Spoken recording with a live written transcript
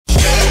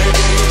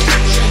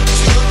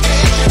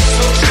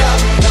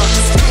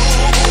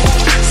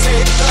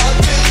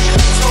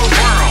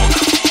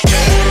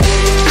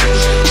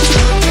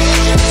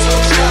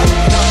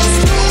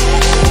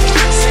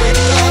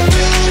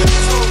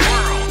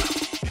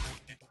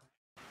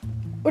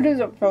What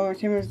is up, fellow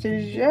teamers?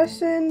 This is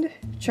Justin,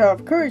 Child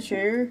of Courage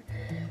here,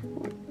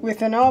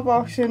 with an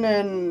unboxing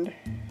and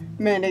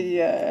many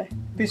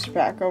booster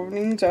pack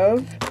openings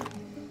of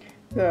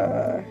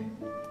the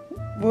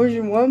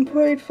version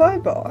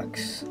 1.5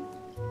 box.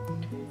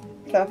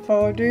 Without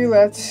further ado,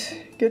 let's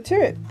get to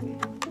it.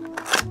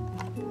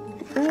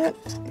 Okay.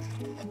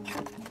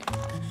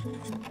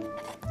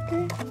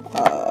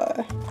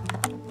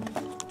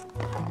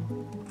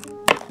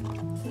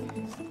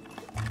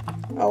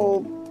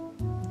 I'll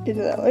get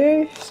to that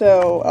later.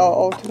 So our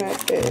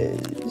ultimate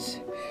is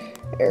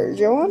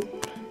Digimon.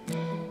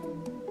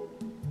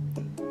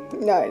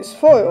 Nice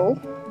foil.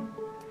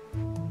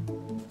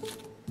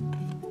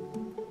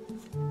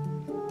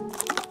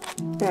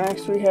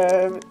 Next we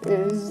have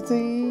is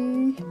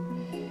the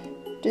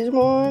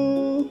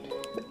Digimon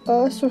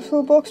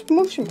Special Box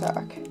Promotion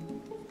Pack.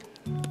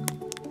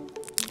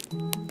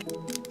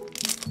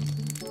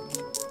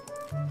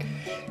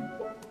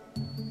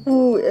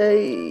 Ooh,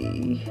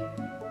 a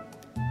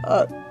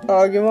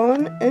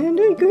Agumon and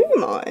a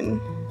Greymon.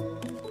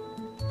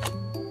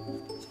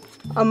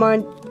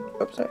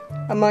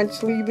 I might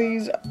sleeve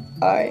these.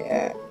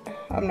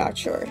 I'm not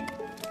sure.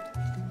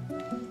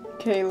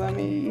 Okay, let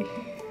me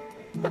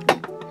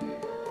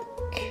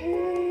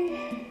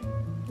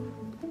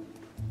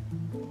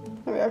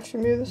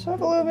actually move this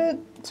up a little bit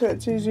so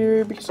it's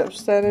easier because I'm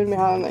standing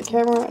behind the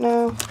camera right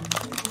now.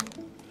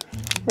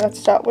 Let's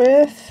start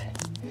with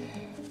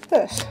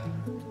this.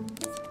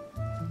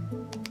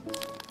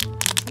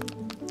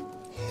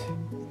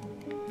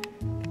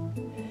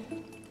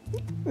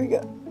 We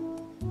got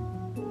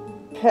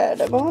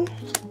Patamon,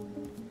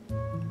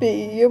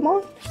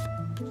 Biyomon,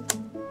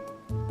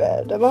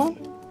 Patamon,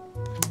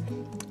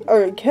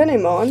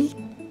 Arcanimon,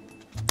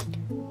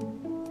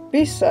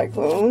 Beast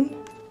Cyclone,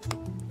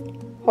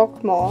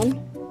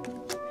 Hawkmon,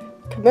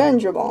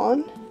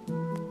 Commandramon,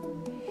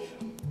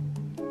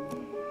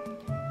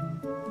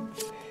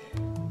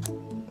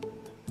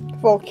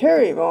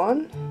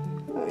 Valkyriemon.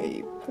 Let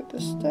me put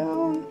this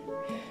down.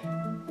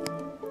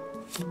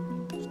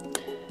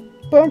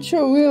 Bunch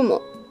of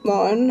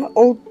Lumon,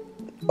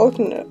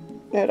 alternate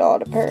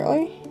odd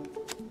apparently.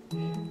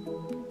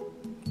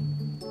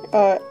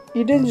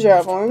 Eden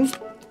Javelin,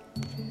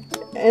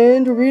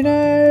 and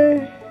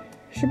Rina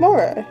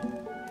Shimura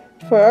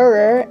for a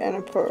rare,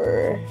 and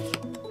for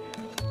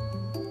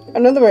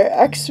another rare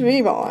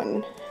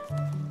XVmon.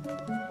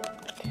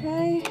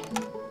 Okay.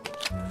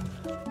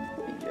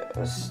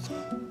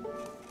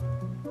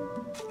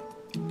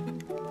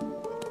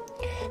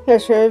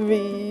 Next we have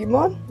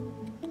Vmon.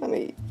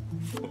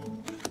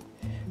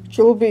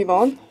 Jewel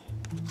Bmon,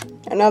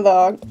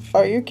 another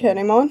Are You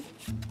Kidding Mon,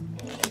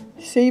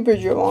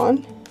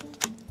 Seabridgemon,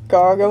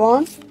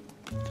 Gargamon,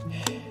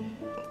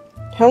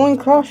 Helen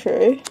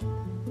Crusher,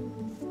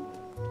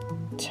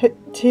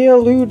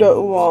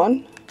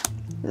 Tealudamon,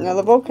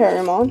 another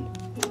Valkyriemon,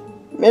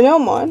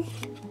 Minomon,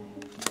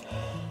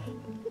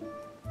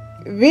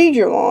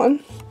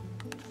 Vegemon,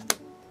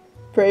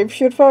 Brave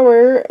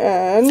Shitfire,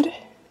 and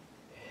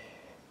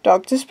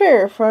Dr.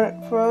 Spear for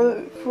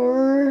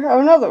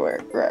another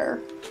rare.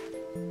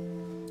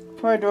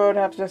 Probably would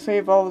have to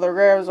save all the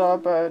rares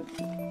up, but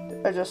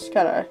I just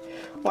kind of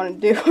want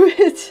to do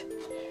it.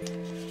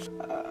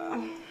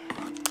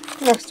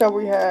 Next up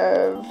we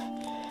have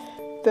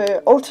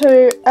the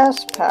Ultra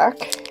S Pack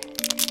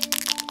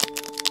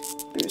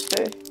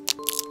booster.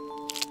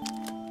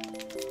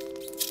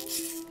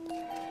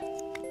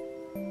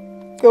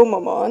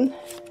 Gomamon,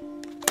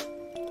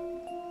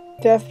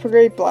 Death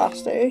Parade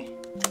Blaster,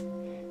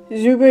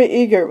 Zuba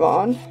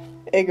Eagermon,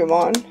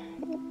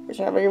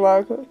 whichever you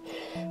want to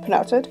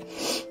pronounce it,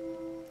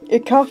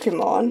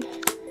 Ikakumon,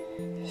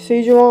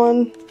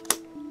 Seijumon,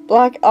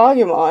 Black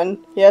Agumon.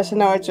 Yes, I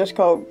know it's just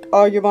called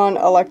Agumon.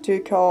 I like to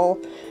call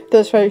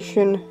this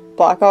version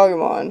Black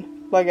Agumon,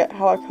 like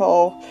how I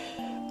call.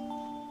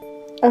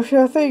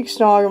 Actually, I think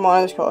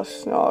Snogumon is called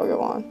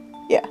Snogumon.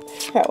 Yeah,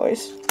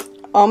 anyways.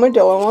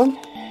 Armadillomon,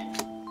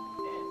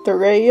 the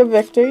Ray of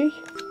Victory,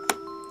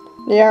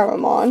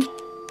 Niaramon,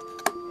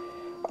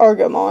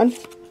 Argamon,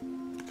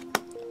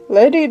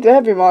 Lady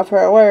Devimon for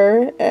a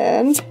rare,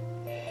 and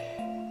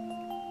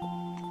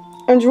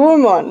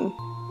Andromon,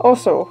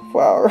 also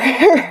for a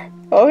rare.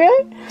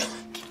 Okay?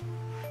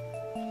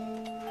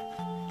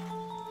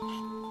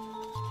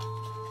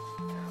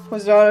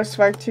 Was not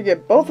expecting to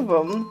get both of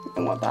them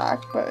in one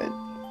pack, but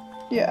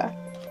yeah.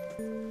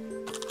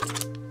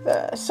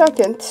 The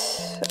second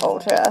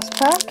Ultra S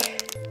pack.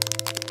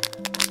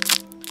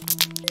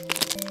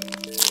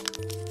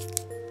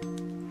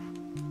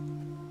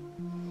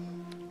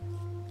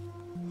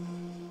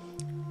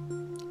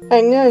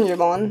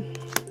 Angnanjamon,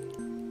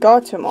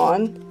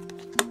 Gatomon,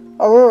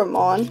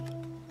 Auroramon,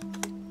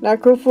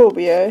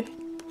 Necrophobia,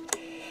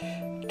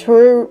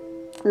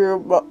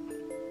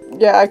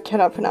 yeah, I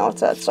cannot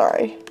pronounce that,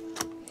 sorry.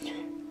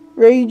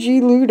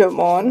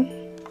 Regiludamon,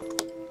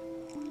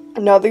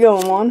 another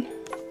Gomamon,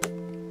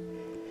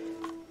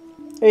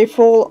 a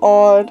full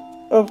odd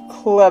of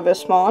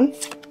Clevismon,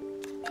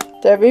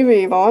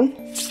 Devimon,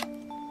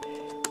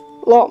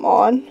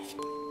 Lotmon,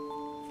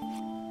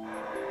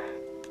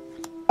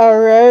 Our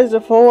rare is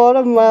a full out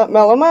of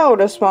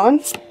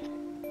Melamodusmon.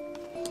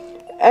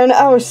 And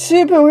our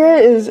super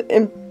rare is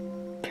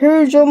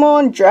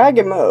Imperialmon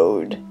Dragon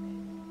Mode.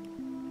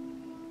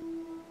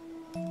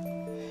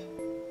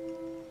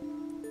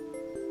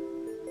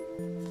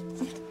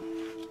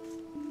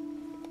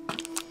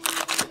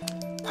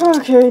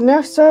 Okay,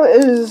 next up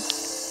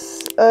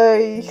is,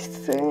 I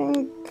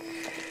think,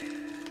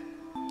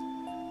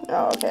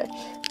 oh, okay,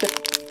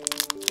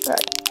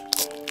 right,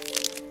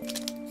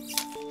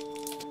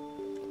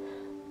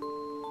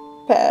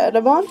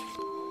 Patamon,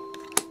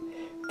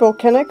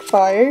 Volcanic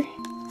Fire,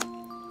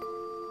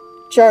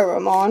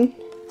 Gyromon,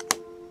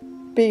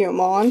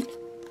 Biyomon,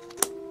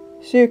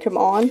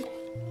 Sukamon,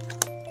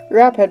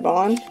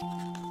 Rapidmon,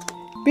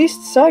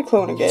 Beast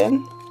Cyclone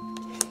again,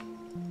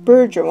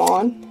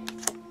 Birdramon,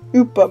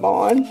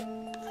 Upamon,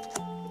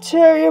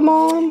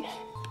 Terriermon,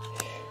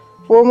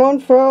 Wormon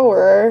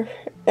Thrower,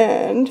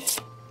 and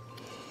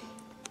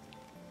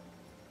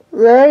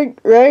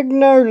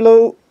Ragnar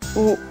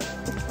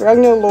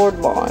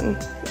Lordmon.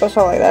 Or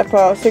something like that, but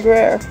I was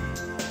rare.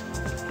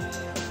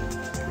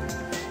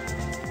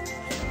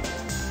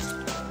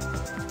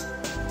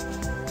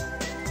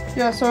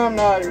 Yeah, so I'm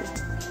not,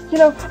 you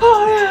know,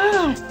 oh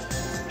yeah!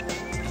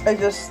 I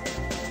just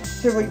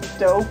really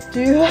don't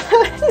do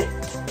that.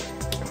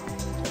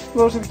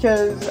 Mostly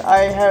because I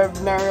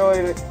have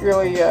never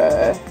really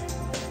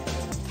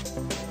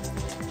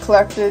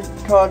collected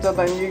cards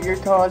other than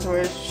Yu-Gi-Oh cards,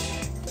 which,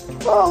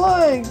 well,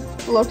 like,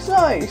 looks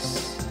nice.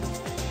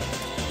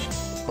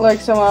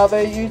 Like some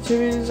other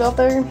YouTubers out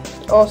there.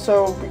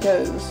 Also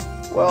because,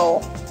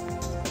 well,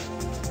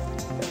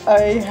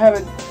 I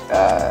haven't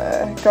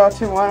got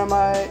to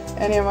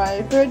any of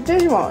my favorite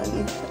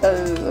Digimon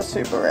as a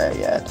super rare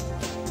yet.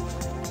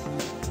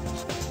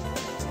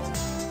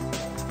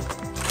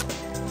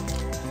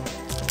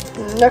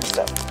 Next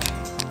up,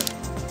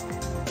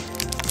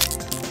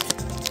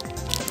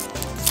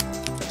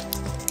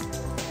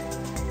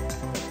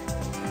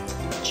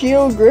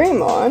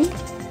 Geogreymon,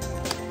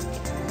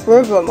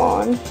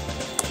 Rivamon,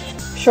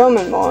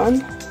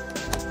 Shamanmon,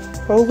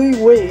 Holy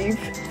Wave,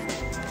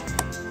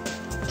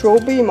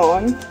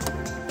 Trollbeamon,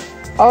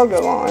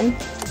 Agumon,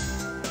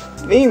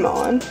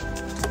 Vmon,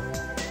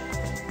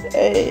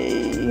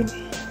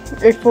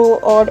 a full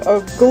art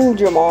of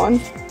Goldramon,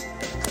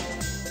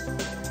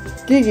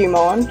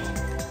 Digimon,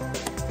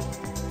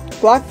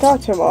 Black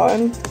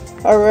Datamon.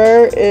 A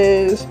rare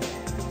is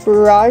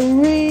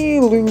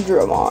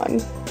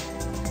Ludramon.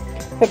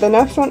 And the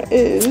next one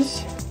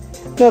is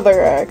another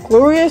rare,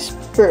 Glorious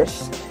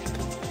Burst.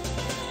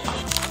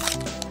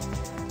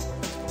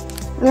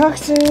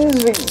 Next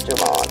is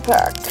Digimon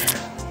pack.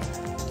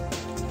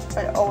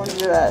 I always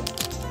do that.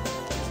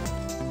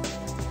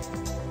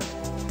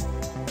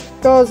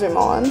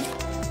 Gazimon,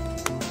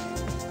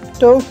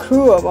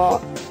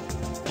 Dokuamon,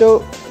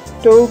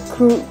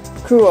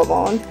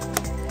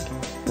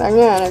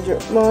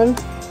 Magnanimon,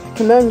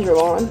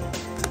 Commendramon,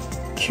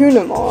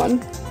 Kunamon,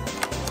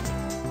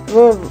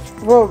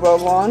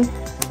 Robomon,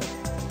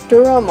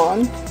 Duramon,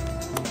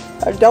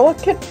 A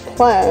Delicate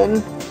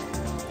Plan.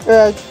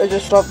 I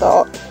just love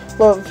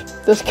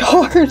this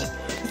card.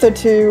 The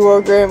two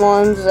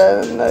Greymons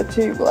and the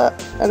two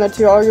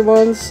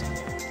Agumons.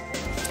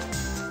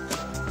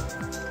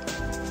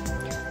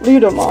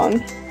 Ludamon,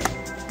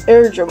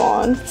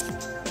 Airdramon.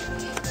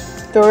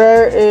 The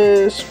rare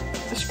is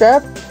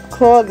Scrap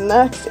Claw. The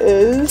next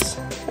is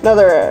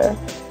another rare,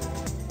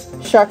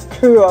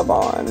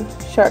 Shakumon.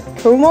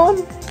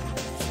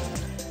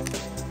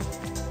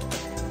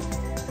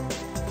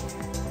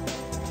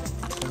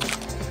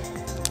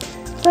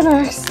 The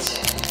next,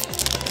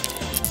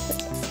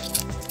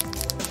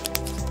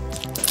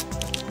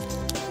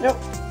 nope,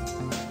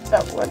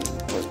 that one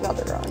was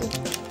another wrong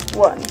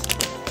one.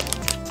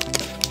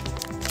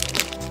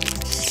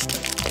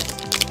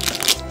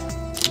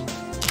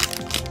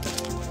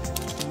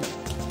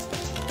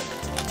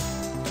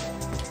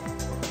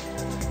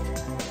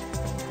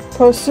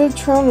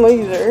 Positron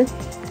Laser,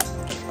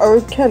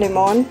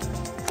 Arcanimon,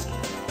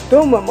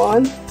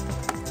 Domamon,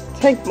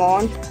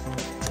 Tankmon,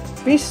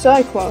 Beast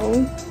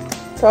Cyclone,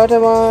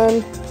 Patamon,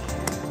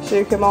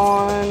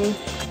 Sukamon,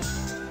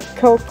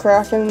 Cold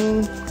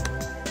Kraken,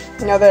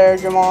 another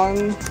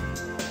Digimon,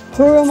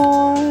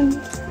 Huramon.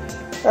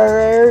 Our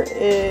rare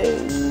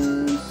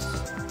is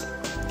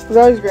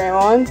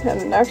Greymon, and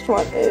the next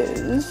one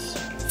is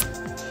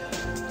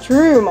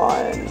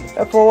Truemon,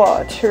 a full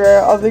art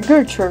rare of the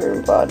good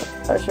Truemon,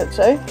 I should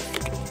say.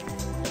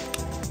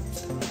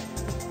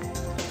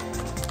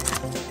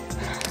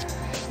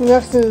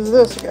 Next is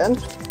this again.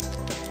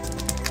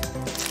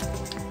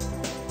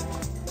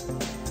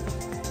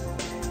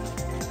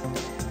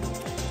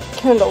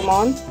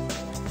 Candlemon,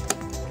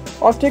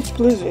 Arctic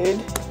Blizzard,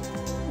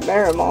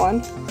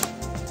 Marimon,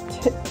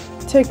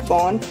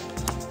 Tickmon,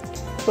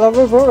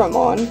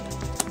 Lavavoramon,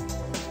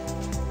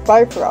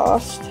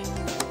 Bifrost,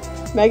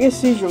 Mega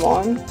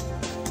Siegemon,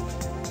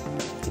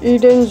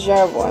 Eden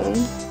Javelin,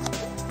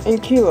 and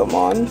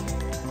Kilomon,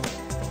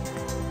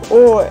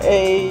 or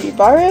a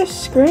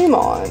Virus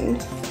Greymon.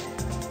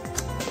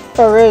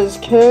 Our rare is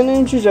Ken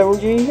and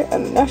Chizoji,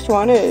 and the next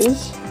one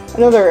is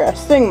another rare,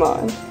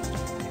 Stingmon.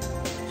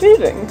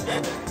 Feeding.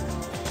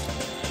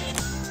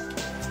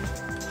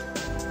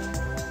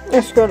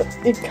 Next go to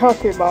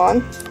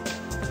Ikakimon.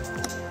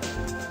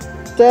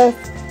 Death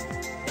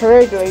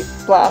Parade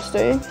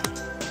Blasty.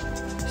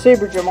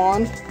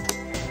 Saberjamon.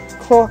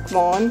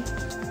 Clockmon.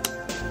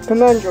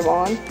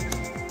 Commandramon.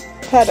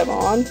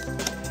 Patamon.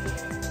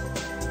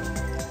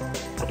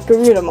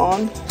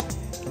 Garudamon.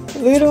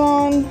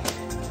 Ludamon.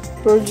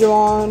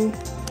 Burjamon.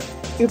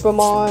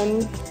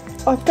 Upamon.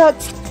 I've got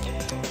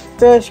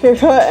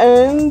Rashkaka,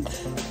 and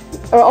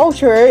our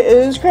ultra rare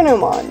is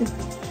Krenomon.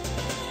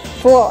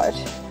 But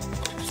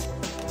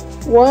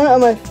one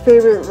of my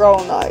favorite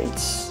Roll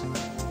Knights.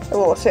 I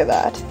will say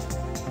that.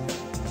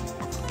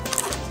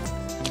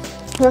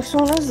 Next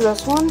one is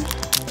this one.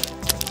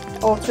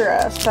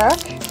 Ultra Aztec.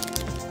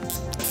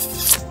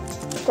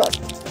 Got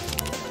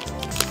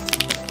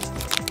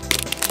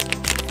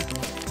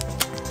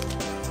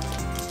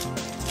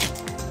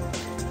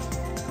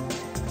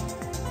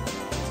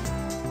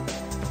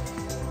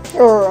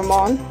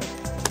Oromon,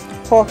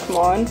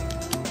 Hawkmon,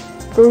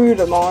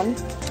 Garudamon,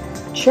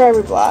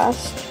 Cherry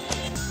Blast,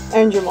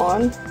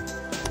 Angemon,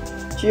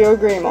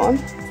 Geogreymon,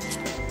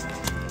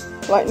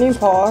 Lightning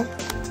Paw,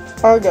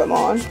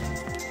 Argamon,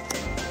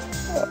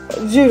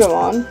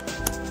 Zudamon.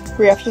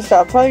 We have to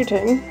stop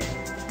fighting.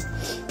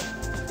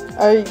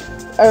 I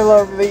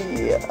love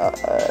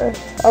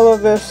I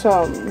love this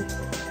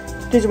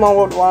Digimon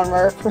World 1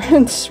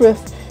 reference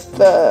with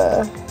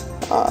the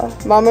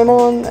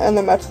Mamamon and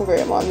the Metal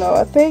Greymon, though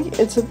I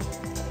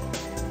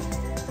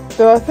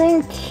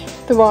think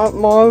the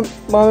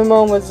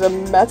Mamamon was the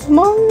Metal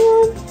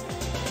Mamamon?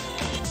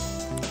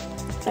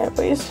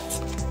 Anyways.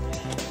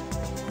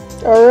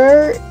 Our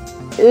rare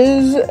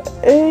is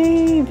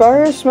a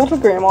Virus Metal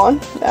Greymon.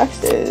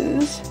 Next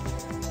is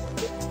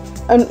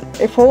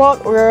a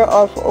full-out rare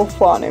of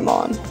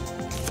Ophanimon.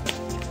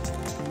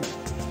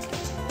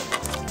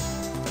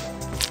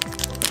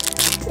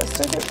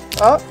 Yes, I did.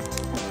 Oh.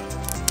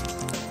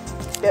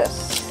 Yes,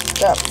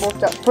 that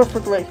worked out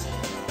perfectly.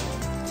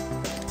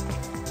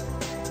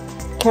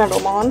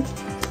 Candlemon.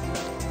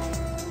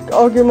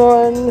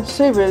 Agumon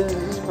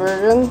Saber's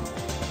version.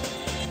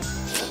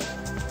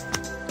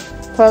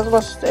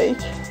 Plasma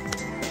Stake.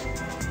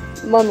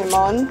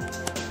 Mummymon.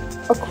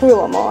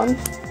 Aquilamon.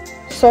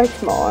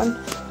 Psychmon.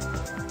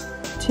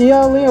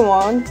 Tia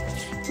Leomon.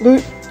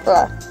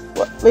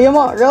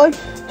 Leomon, really?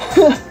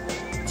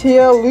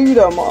 Tia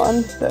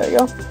Ludamon. There you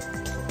go.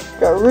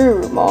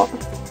 Garurumon.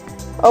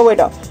 Oh wait,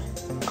 no.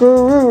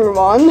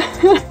 Garurumon.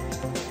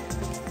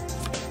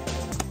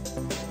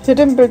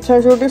 Hidden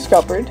Potential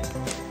Discovered.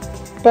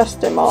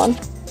 Bestimon.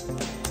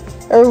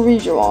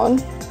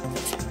 Erwijamon.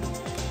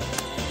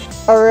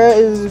 Our rare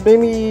is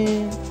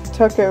Baby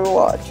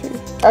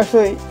Takewachi.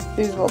 Actually,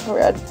 these both are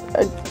red.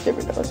 I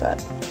didn't notice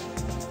that.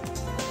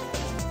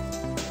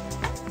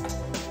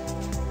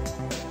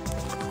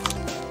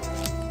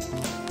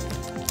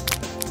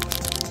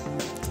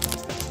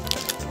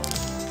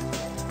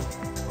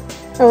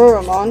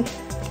 Oromon,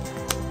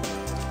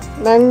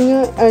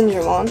 Magna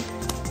Angemon,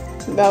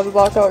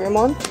 Babablock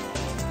Agumon,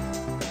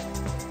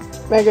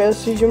 Mega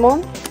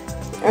Sijamon,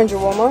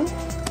 Angelwomon,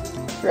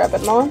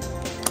 Rabbitmon,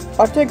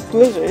 Arctic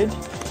Blizzard,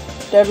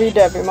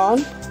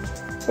 Devimon,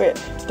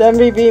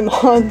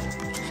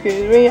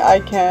 excuse me, I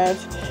can't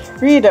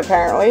read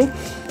apparently,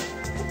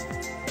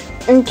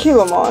 and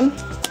Kilomon,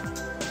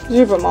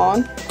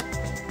 Zubamon.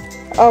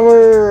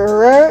 Our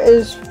rare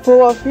is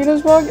Full of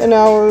Venus Bug, and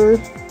our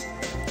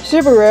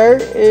super rare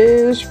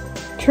is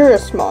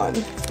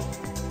Curismon.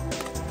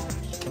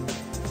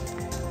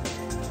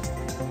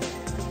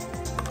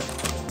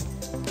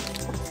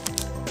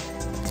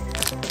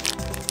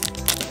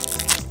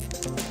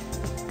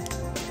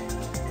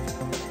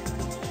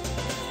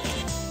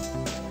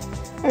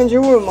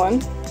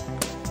 Angelwomon,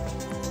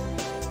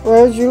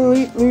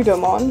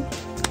 Ludamon,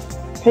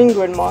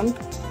 Penguinmon,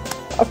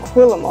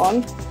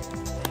 Aquilamon,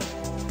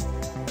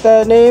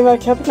 the name I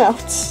can't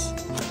pronounce,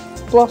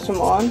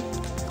 Blossomon,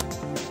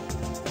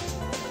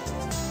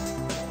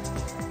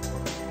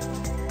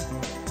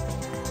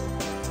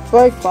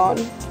 Brightmon,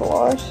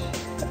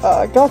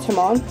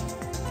 Gatomon.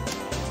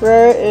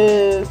 Rare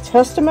is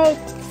Testament.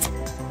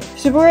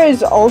 Super rare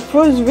is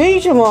Ultra's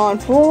Vegemon,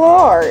 full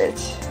art.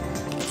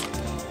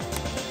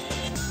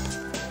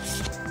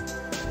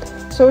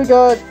 So we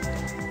got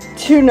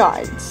 2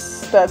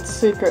 knights. That's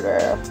secret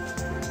rare.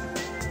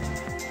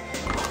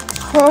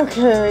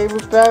 Okay,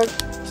 we're back.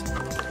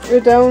 We're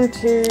down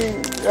to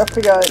I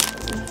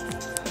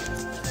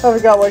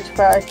forgot which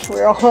pack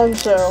we're on.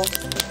 So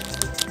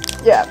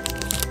yeah.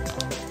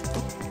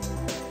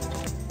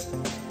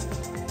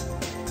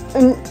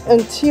 And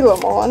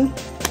Telamon,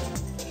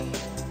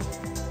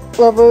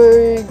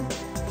 Lovely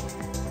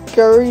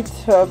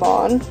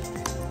Garitamon,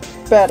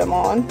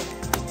 Batamon,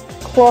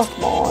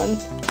 Clockmon,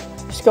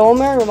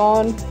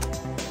 Skullmarimon,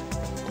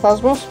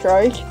 Plasma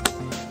Strike,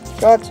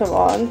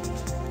 Gatomon,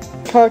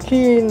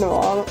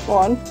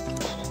 Kakinomon,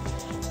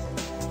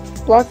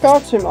 Black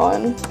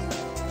Gatomon,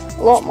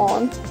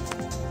 Lotmon.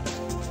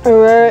 A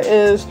rare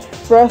is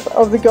Breath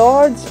of the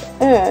Gods,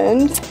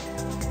 and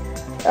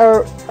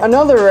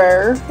another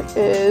rare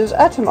is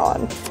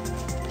Atamon.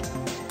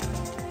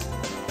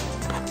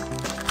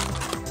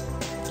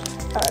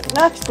 Alright,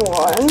 next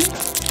one.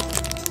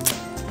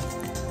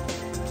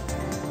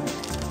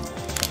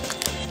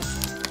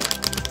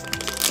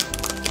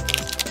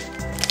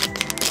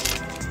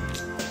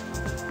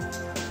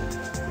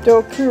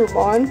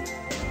 Dokurumon.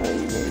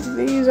 Move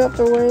these out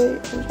the way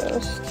and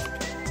just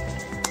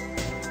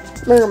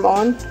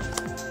Miramon,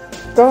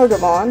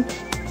 Gargamon,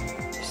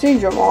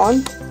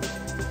 Seedramon,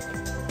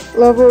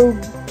 Level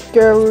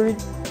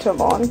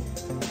Garutamon,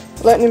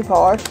 Lightning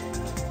Power,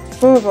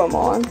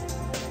 Vivamon,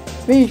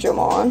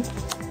 Vijamon.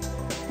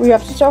 We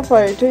have to stop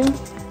fighting.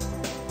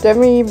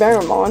 Demi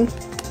Maramon.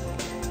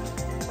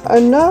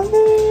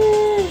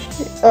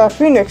 Another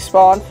Phoenix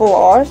spawn full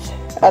art,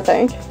 I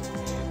think.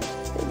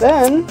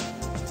 Then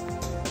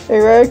a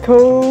rare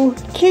Joe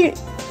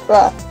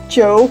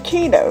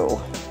Keto.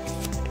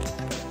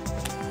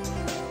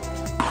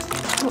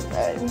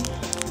 Okay.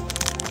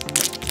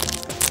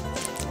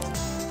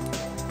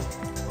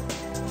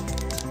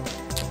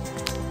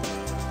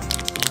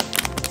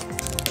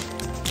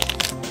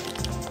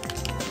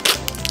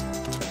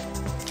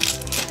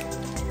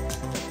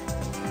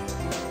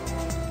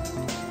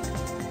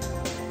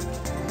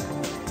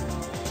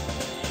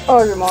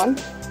 Agumon,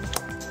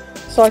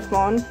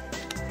 Psychmon,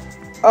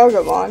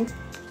 Agumon,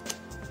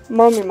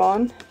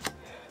 Mummymon,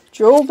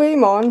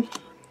 Jolbeemon,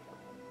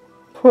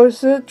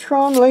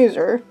 Positron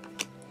Laser,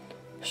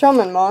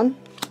 Shamanmon,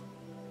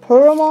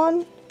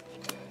 Puramon,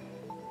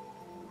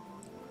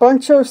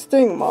 Buncho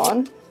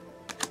Stingmon,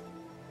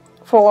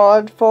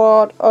 Fallout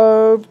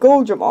of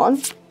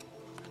Goldramon,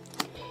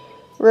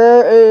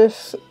 rare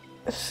is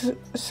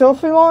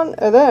Sylphimon,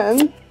 and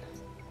then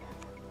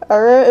a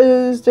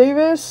rare is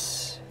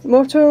Davis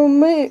Moto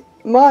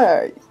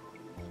Maya.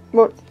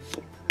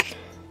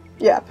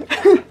 Yeah.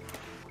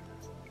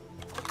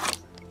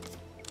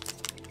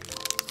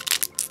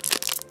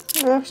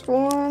 Next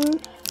one.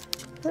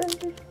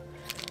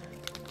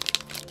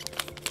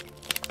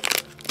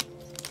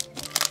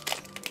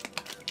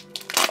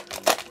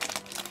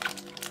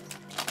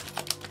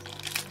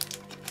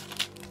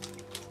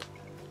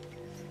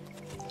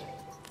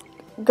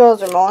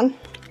 Gazamon,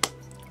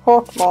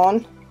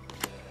 Hawkmon,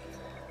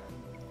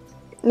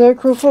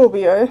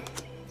 Necrophobia,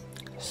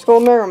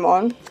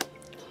 Skullmeramon,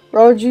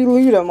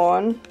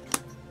 Rajiludamon,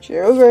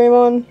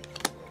 Geogreymon,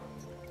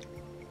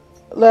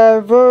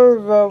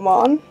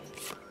 Lavervamon,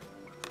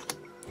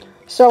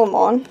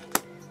 Celamon,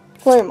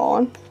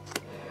 Flamon,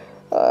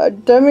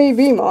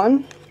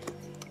 Demi-Beamon.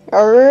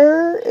 Our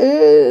rare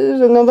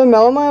is another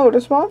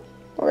Melamiotismon.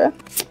 Okay.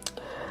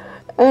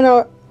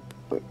 And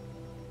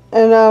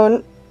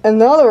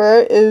another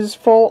rare is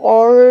Full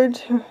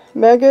Art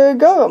Mega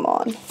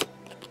Goemon.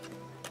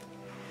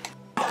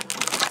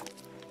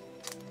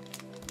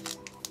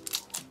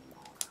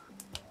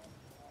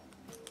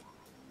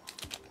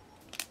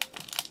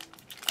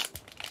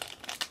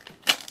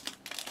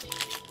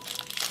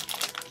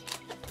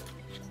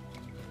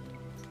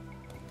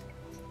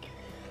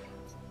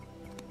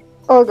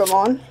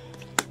 Agumon,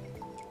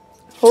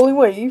 Holy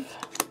Wave,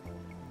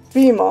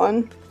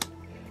 Veemon,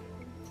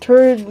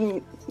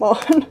 Turdmon,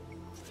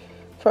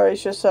 sorry,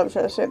 it's just I'm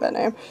trying to say that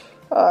name,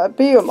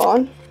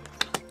 Beamon,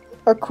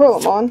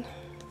 Acrylamon,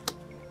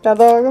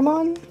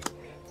 Nethergamon,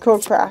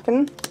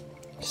 Kraken,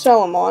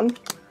 Celamon,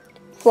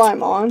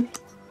 Flymon.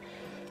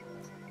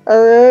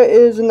 Our rare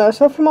is another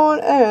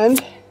Sylphimon,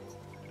 and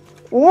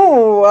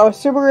whoa, our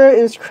super rare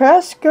is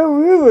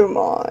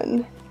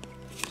Kraskarurumon.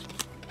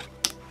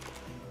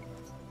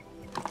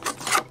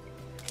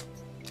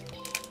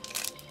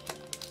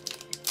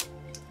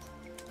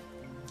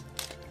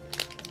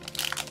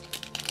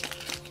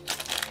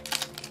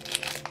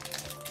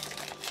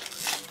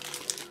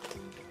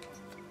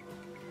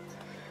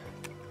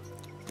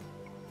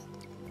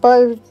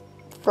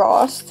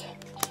 Bifrost,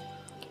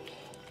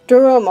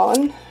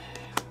 Duramon,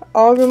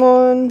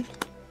 Agumon,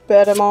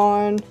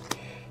 Betamon,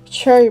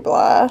 Cherry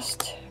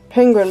Blast,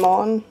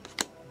 Penguinmon,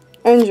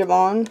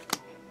 Enjamon,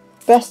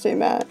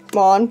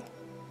 Bestiamon,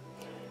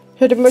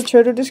 Hidden but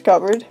Turtle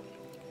Discovered,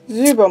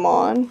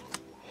 Zubamon.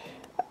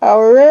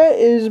 Our rare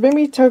is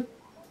Mimi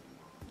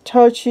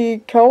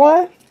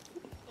Tachikawa.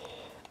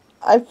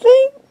 I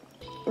think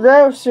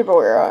rare or super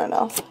rare, I don't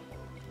know.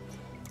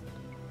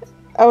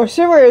 Our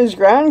super is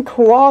Grand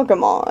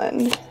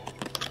Quagamon.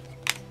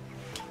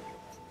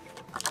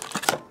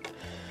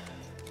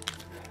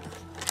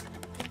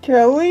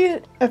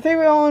 Okay, I think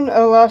we're on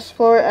our last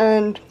floor,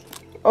 and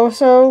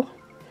also,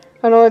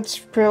 I know it's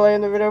pretty late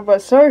in the video,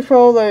 but sorry for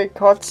all the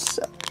cuts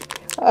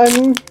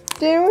I'm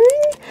doing,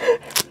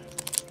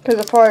 because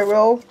I probably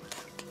will,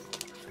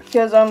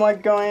 because I'm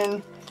like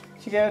going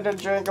to get a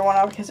drink or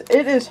whatnot, because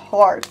it is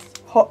hot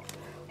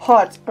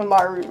in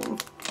my room.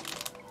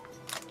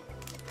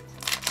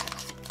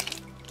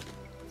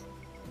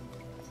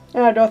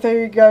 And I don't think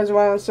you guys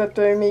want to sit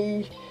through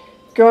me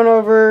going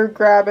over,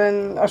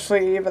 grabbing a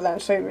sleeve, and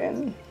then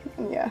sleeping.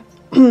 And yeah.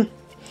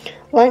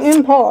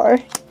 Lightning Par,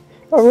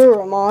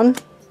 Aruramon,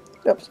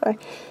 oops, sorry,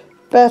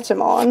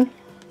 Batamon,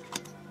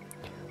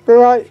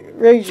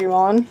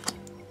 Regimon,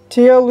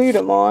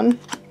 Teoludamon,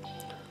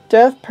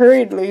 Death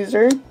Parade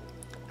Laser,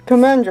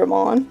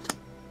 Commandramon,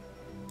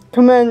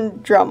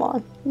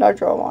 not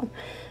Dramon,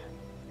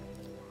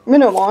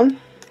 Minimon,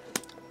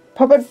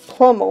 Puppet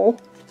Plummel,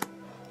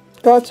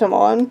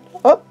 Gatomon,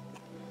 oh,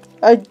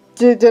 I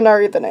did not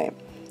read the name,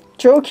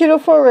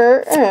 Jokito for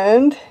rare,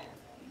 and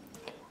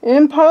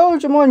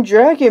Impalgemon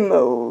Dragon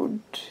Mode,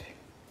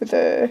 with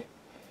a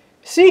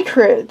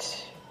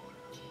secret,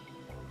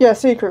 yeah,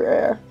 secret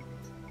rare.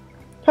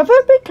 Have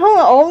I been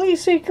calling all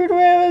these secret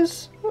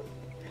rares?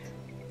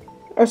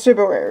 Or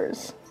super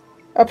rares?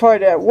 I probably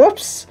did.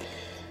 Whoops!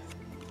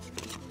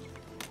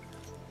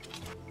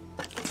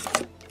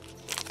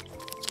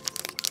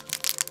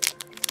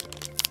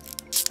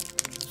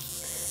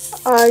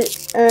 I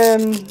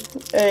am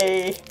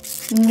a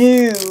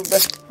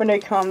noob when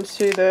it comes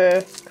to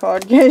the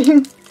card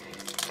games,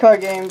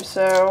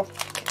 so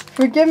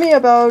forgive me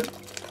about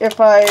if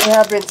I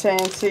have been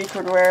saying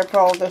secret rare for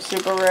all the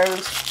super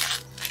rares.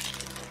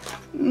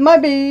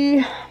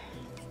 Maybe.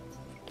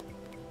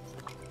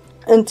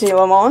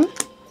 Antilamon,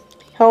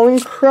 Howling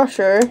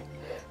Crusher,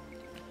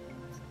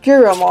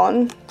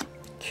 Giramon,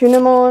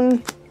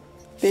 Cunimon,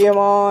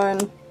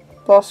 Beamon,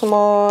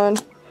 Blossomon,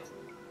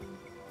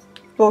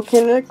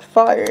 Volcanic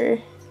Fire,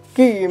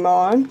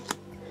 Gigimon,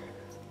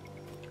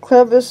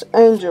 Clevis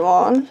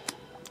Angemon,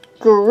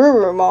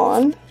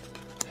 Garurumon.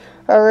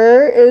 Our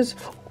rare is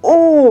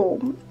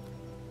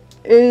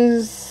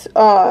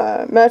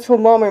Metal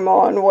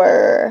Momimon,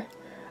 where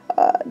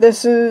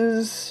this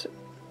is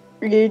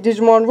the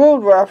Digimon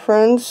World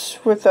reference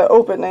with the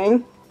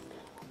opening.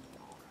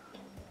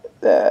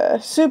 The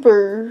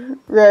super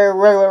rare,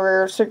 regular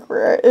rare, secret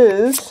rare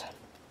is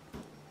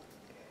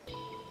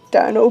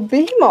Dino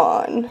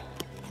Beamon.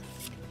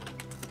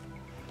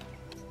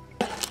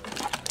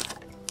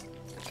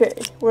 Okay,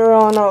 we're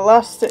on our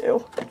last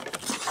two.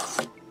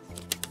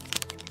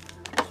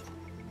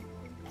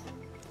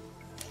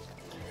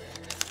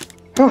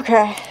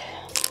 Okay.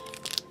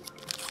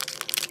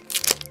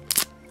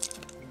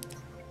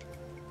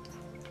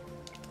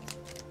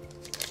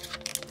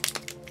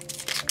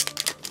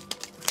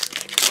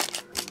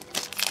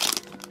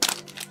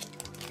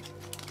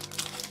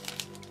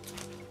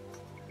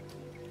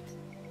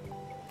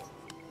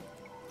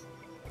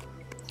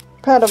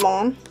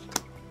 Patamon,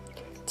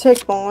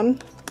 Tickmon,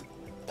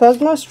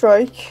 Plasma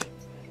Strike,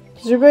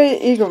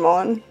 Zube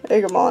Eagramon.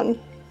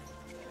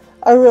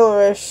 I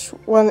really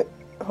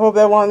hope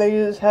that one of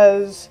these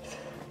has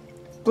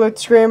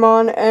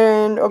Blitzgreymon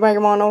and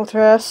Omegamon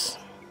Ultra S.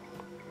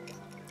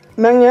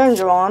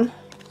 Mangangamon,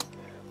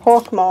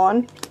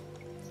 Hawkmon,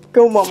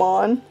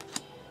 Gomamon,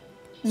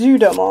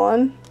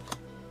 Zudamon,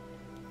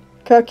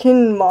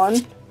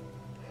 Kakinmon,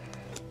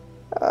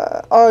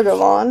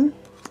 Argamon.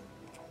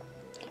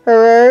 Our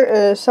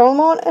rare is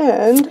Salamon,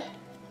 and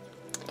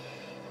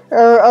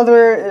our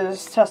other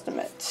is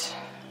Testament.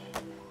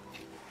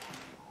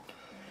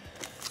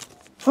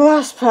 The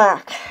last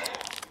pack.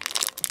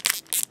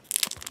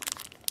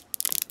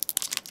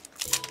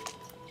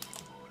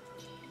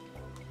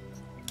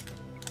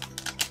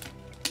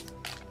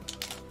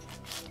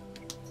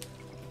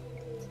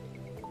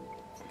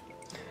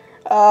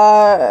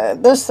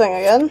 This thing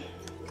again.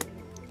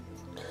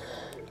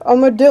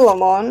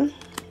 Armadillomon,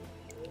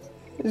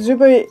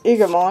 Zube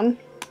Eagramon,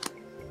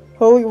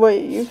 Holy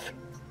Wave,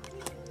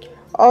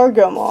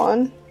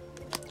 Argamon,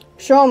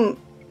 Shamanmon,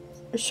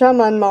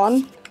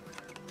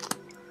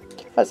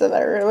 I said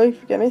that really,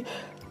 forgive me,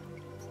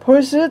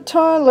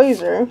 Positon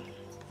Laser,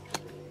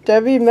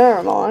 Devi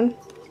Maramon,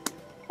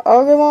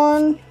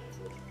 Argamon,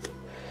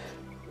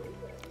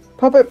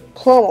 Puppet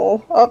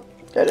Plummel, oh,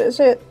 that is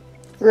it,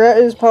 that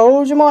is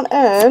Pokemon,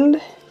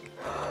 and,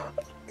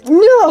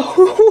 no!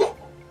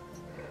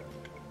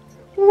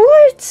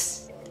 What?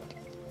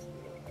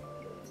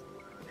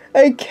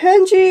 A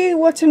Kenji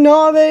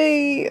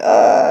Watanabe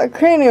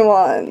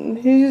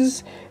Craniumon.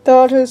 He's the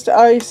artist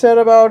I said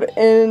about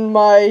in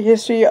my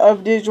history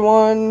of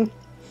Digimon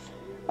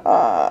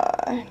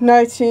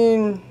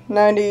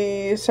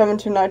 1997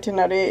 to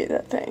 1998, I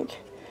think.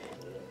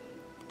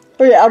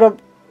 But yeah, out of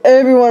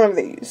every one of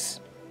these,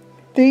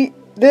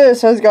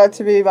 this has got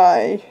to be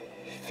my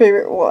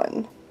favorite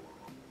one.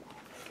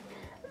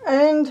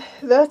 And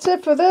that's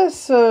it for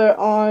this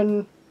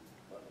on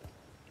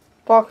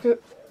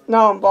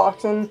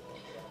unboxing,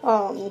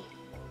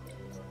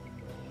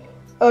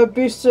 a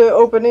booster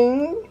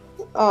opening.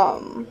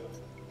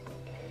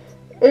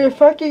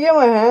 If I can get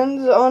my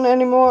hands on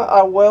any more,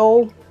 I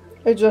will.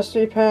 It just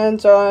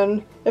depends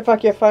on if I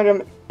can find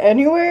them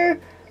anywhere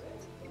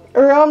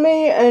around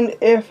me, and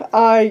if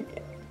I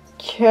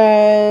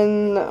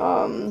can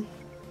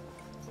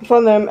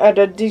find them at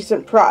a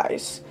decent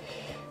price.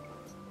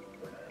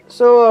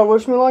 So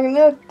wish me luck in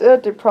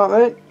that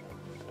department.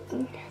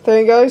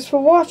 Thank you guys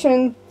for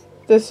watching.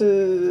 This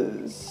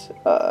is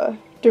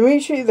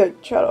Dimitri, the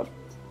Child of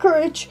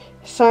Courage,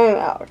 signing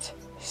out.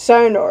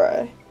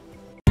 Sayonara.